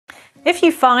If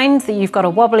you find that you've got a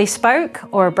wobbly spoke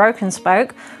or a broken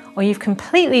spoke, or you've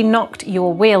completely knocked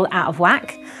your wheel out of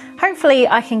whack, hopefully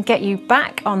I can get you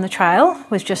back on the trail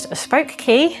with just a spoke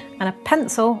key and a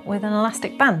pencil with an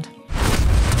elastic band.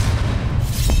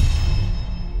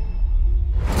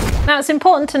 Now, it's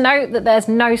important to note that there's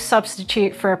no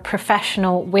substitute for a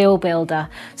professional wheel builder.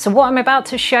 So what I'm about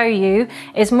to show you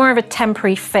is more of a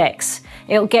temporary fix.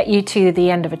 It'll get you to the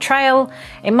end of a trail.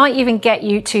 It might even get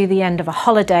you to the end of a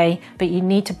holiday, but you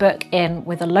need to book in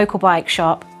with a local bike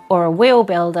shop or a wheel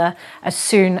builder as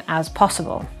soon as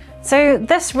possible. So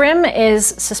this rim is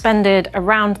suspended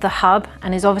around the hub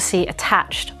and is obviously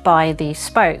attached by the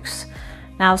spokes.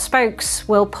 Now, spokes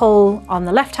will pull on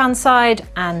the left-hand side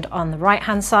and on the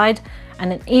right-hand side,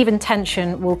 and an even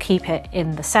tension will keep it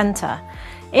in the center.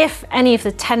 If any of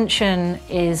the tension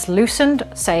is loosened,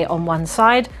 say on one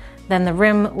side, then the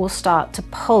rim will start to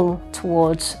pull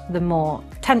towards the more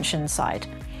tension side.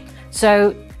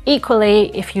 So equally,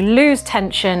 if you lose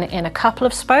tension in a couple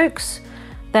of spokes,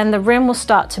 then the rim will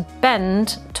start to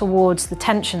bend towards the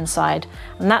tension side.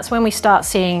 And that's when we start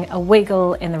seeing a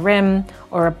wiggle in the rim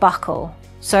or a buckle.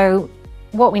 So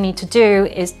what we need to do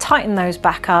is tighten those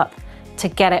back up to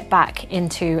get it back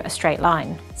into a straight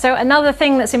line. So another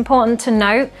thing that's important to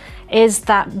note is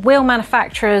that wheel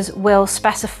manufacturers will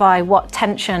specify what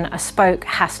tension a spoke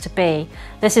has to be.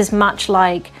 This is much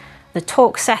like the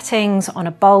torque settings on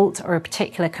a bolt or a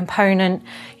particular component.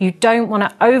 You don't want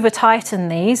to over tighten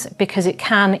these because it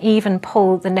can even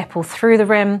pull the nipple through the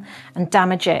rim and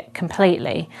damage it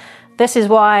completely. This is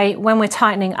why when we're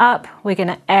tightening up, we're going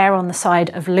to err on the side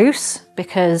of loose,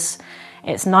 because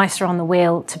it's nicer on the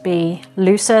wheel to be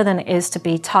looser than it is to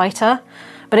be tighter.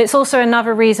 But it's also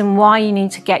another reason why you need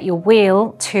to get your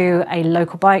wheel to a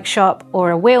local bike shop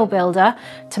or a wheel builder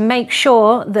to make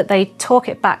sure that they torque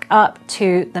it back up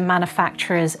to the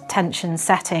manufacturer's tension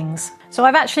settings. So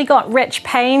I've actually got Rich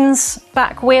Payne's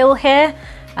back wheel here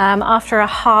after a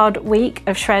hard week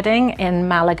of shredding in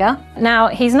Malaga. Now,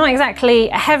 he's not exactly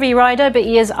a heavy rider, but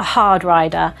he is a hard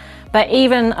rider. But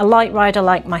even a light rider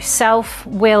like myself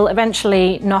will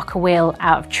eventually knock a wheel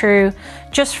out of true,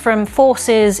 just from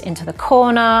forces into the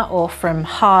corner or from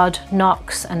hard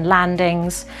knocks and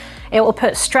landings. It will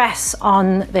put stress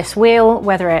on this wheel,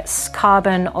 whether it's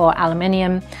carbon or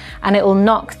aluminium, and it will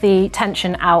knock the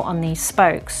tension out on these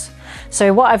spokes.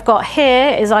 So what I've got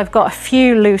here is I've got a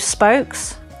few loose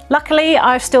spokes. Luckily,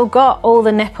 I've still got all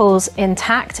the nipples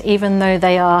intact, even though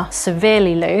they are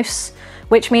severely loose,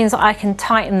 which means I can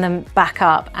tighten them back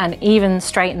up and even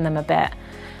straighten them a bit.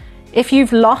 If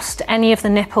you've lost any of the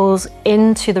nipples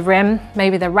into the rim,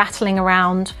 maybe they're rattling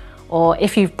around, or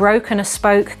if you've broken a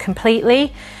spoke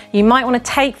completely, you might want to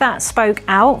take that spoke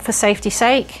out for safety's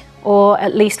sake, or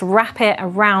at least wrap it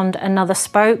around another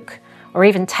spoke, or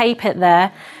even tape it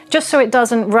there, just so it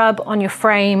doesn't rub on your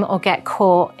frame or get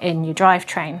caught in your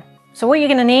drivetrain. So what you're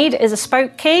going to need is a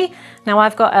spoke key. Now,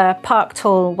 I've got a Park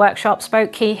Tool Workshop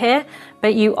spoke key here,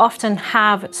 but you often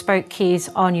have spoke keys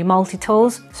on your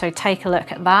multi-tools, so take a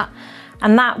look at that.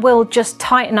 And that will just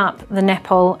tighten up the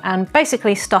nipple and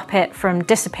basically stop it from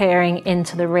disappearing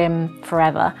into the rim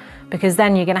forever, because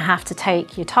then you're going to have to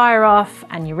take your tire off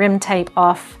and your rim tape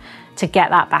off to get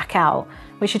that back out,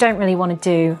 which you don't really want to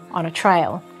do on a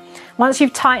trail. Once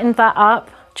you've tightened that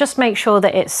up, just make sure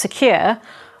that it's secure,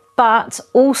 but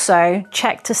also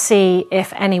check to see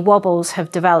if any wobbles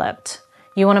have developed.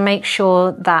 You want to make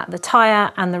sure that the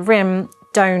tire and the rim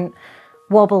don't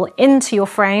wobble into your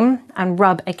frame and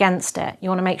rub against it. You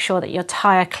want to make sure that your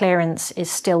tire clearance is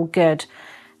still good.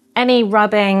 Any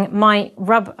rubbing might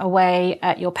rub away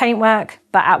at your paintwork,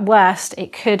 but at worst,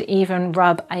 it could even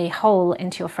rub a hole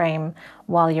into your frame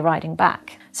while you're riding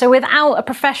back. So without a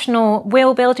professional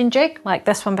wheel building jig, like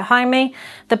this one behind me,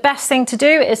 the best thing to do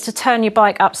is to turn your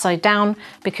bike upside down,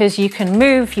 because you can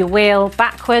move your wheel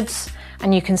backwards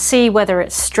and you can see whether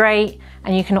it's straight,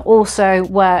 and you can also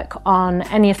work on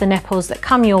any of the nipples that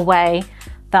come your way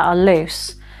that are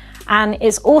loose. And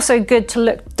it's also good to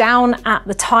look down at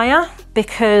the tire,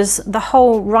 because the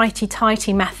whole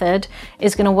righty-tighty method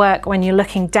is going to work when you're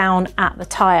looking down at the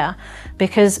tire,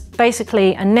 because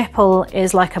basically a nipple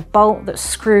is like a bolt that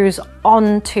screws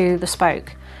onto the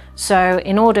spoke. So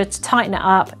in order to tighten it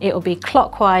up, it will be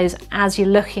clockwise as you're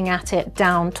looking at it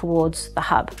down towards the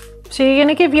hub. So you're going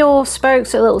to give your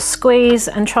spokes a little squeeze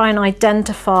and try and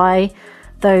identify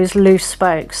those loose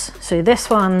spokes. So this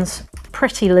one's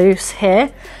pretty loose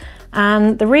here.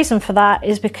 And the reason for that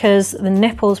is because the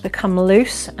nipples become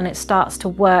loose and it starts to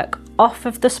work off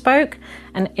of the spoke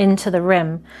and into the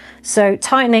rim. So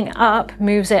tightening up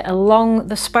moves it along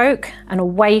the spoke and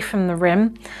away from the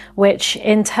rim, which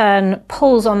in turn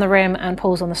pulls on the rim and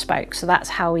pulls on the spoke. So that's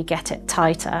how we get it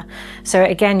tighter. So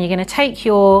again, you're going to take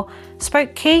your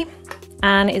spoke key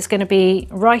and it's going to be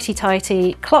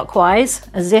righty-tighty clockwise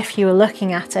as if you were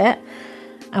looking at it.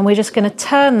 And we're just going to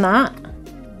turn that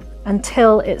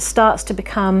until it starts to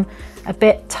become a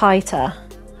bit tighter.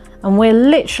 And we're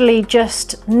literally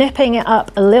just nipping it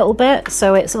up a little bit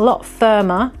so it's a lot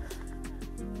firmer,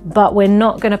 but we're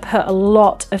not going to put a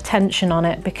lot of tension on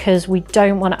it because we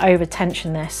don't want to over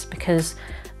tension this, because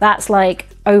that's like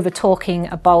over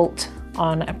torquing a bolt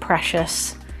on a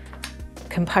precious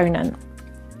component.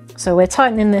 So we're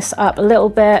tightening this up a little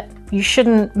bit. You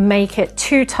shouldn't make it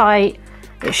too tight.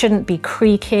 It shouldn't be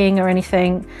creaking or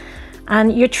anything.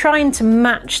 And you're trying to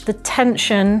match the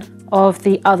tension of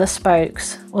the other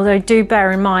spokes. Although do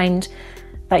bear in mind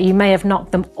that you may have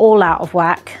knocked them all out of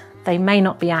whack. They may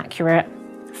not be accurate.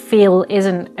 Feel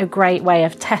isn't a great way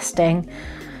of testing,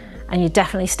 and you're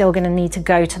definitely still going to need to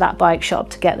go to that bike shop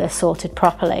to get this sorted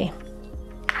properly.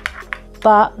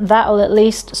 But that'll at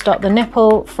least stop the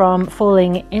nipple from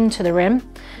falling into the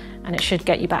rim, and it should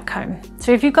get you back home.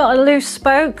 So if you've got a loose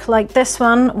spoke like this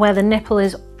one where the nipple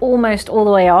is almost all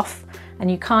the way off and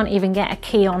you can't even get a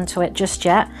key onto it just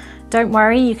yet, don't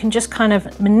worry, you can just kind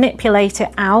of manipulate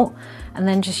it out and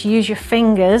then just use your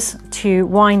fingers to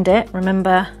wind it.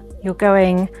 Remember, you're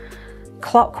going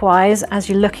clockwise as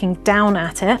you're looking down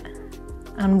at it,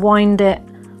 and wind it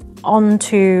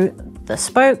onto the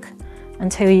spoke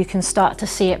until you can start to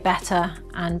see it better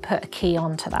and put a key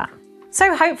onto that.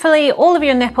 So hopefully all of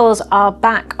your nipples are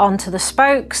back onto the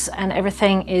spokes and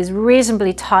everything is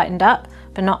reasonably tightened up,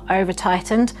 but not over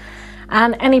tightened.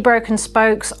 And any broken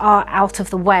spokes are out of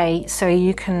the way, so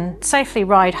you can safely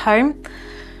ride home.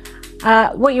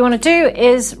 What you want to do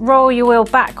is roll your wheel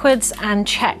backwards and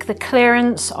check the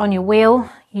clearance on your wheel.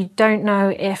 You don't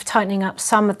know if tightening up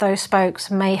some of those spokes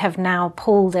may have now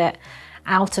pulled it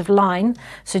out of line,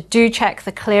 so do check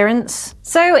the clearance.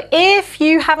 So if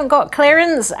you haven't got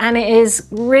clearance and it is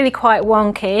really quite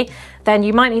wonky, then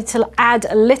you might need to add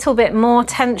a little bit more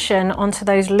tension onto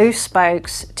those loose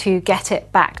spokes to get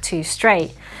it back to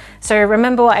straight. So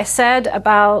remember what I said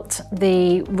about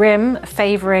the rim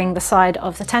favoring the side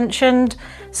of the tensioned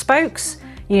spokes?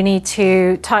 You need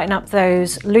to tighten up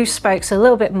those loose spokes a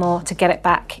little bit more to get it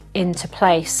back into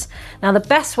place. Now the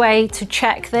best way to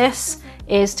check this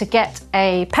is to get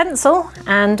a pencil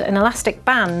and an elastic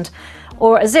band,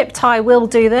 or a zip tie will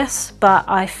do this, but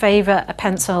I favor a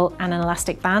pencil and an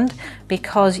elastic band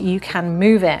because you can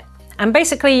move it. And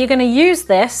basically you're going to use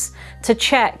this to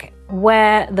check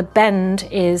where the bend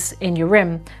is in your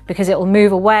rim, because it will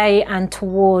move away and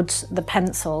towards the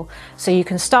pencil. So you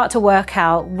can start to work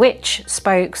out which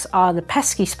spokes are the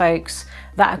pesky spokes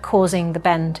that are causing the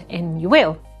bend in your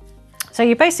wheel. So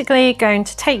you're basically going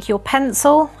to take your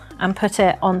pencil and put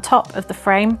it on top of the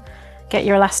frame, get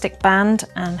your elastic band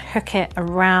and hook it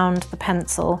around the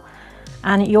pencil.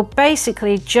 And you're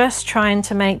basically just trying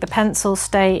to make the pencil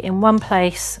stay in one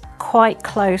place quite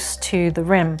close to the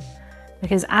rim,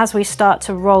 because as we start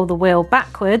to roll the wheel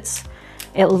backwards,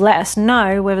 it'll let us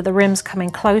know whether the rim's coming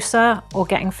closer or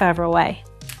getting further away.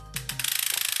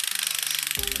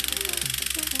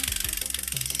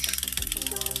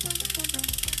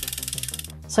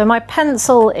 So my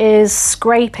pencil is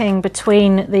scraping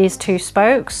between these two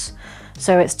spokes.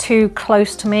 So it's too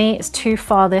close to me, it's too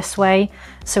far this way.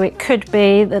 So it could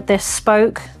be that this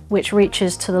spoke, which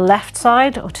reaches to the left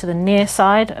side or to the near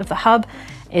side of the hub,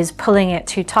 is pulling it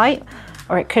too tight.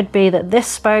 Or it could be that this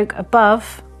spoke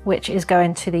above, which is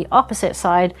going to the opposite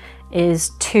side,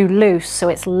 is too loose, so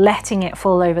it's letting it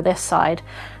fall over this side.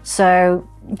 So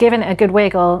giving it a good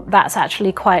wiggle, that's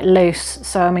actually quite loose.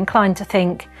 So I'm inclined to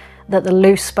think that the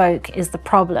loose spoke is the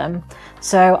problem.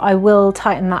 So I will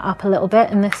tighten that up a little bit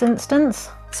in this instance.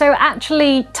 So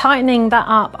actually tightening that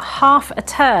up half a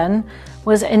turn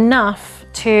was enough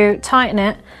to tighten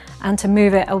it and to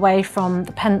move it away from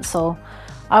the pencil.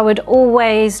 I would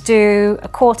always do a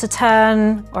quarter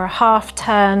turn or a half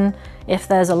turn if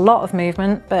there's a lot of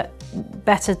movement, but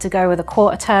better to go with a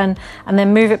quarter turn and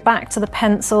then move it back to the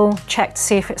pencil, check to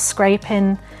see if it's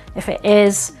scraping. If it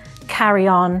is, carry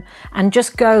on and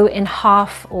just go in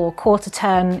half or quarter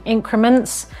turn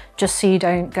increments, just so you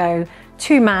don't go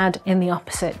too mad in the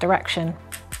opposite direction.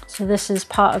 So this is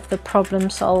part of the problem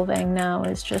solving now,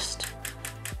 is just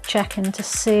checking to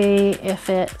see if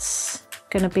it's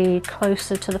going to be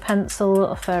closer to the pencil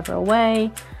or further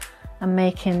away, and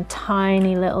making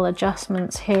tiny little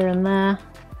adjustments here and there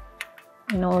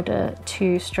in order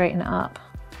to straighten it up.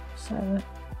 So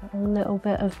A little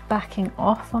bit of backing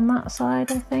off on that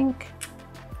side, I think,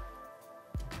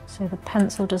 so the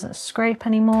pencil doesn't scrape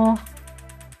anymore.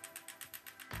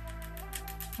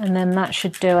 And then that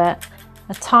should do it.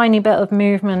 A tiny bit of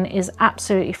movement is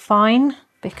absolutely fine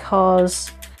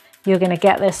because you're going to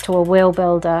get this to a wheel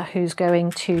builder who's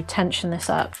going to tension this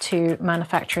up to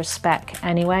manufacturer's spec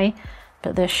anyway.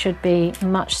 But this should be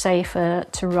much safer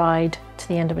to ride to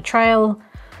the end of a trail,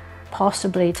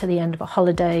 possibly to the end of a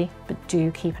holiday, but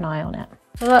do keep an eye on it.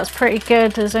 So that's pretty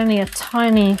good. There's only a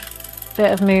tiny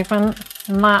bit of movement,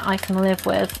 and that I can live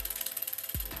with.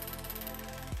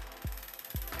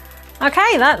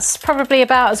 Okay, that's probably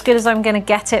about as good as I'm going to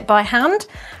get it by hand.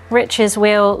 Rich's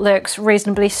wheel looks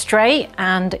reasonably straight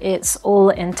and it's all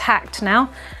intact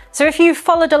now. So if you've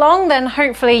followed along, then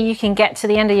hopefully you can get to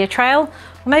the end of your trail,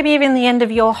 or maybe even the end of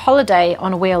your holiday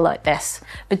on a wheel like this.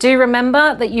 But do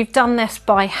remember that you've done this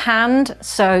by hand,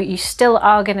 so you still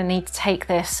are going to need to take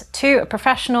this to a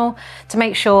professional to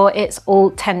make sure it's all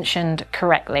tensioned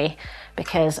correctly,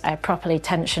 because a properly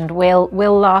tensioned wheel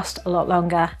will last a lot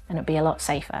longer and it'll be a lot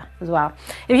safer as well.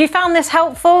 If you found this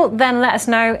helpful, then let us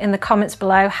know in the comments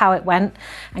below how it went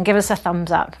and give us a thumbs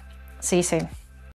up. See you soon.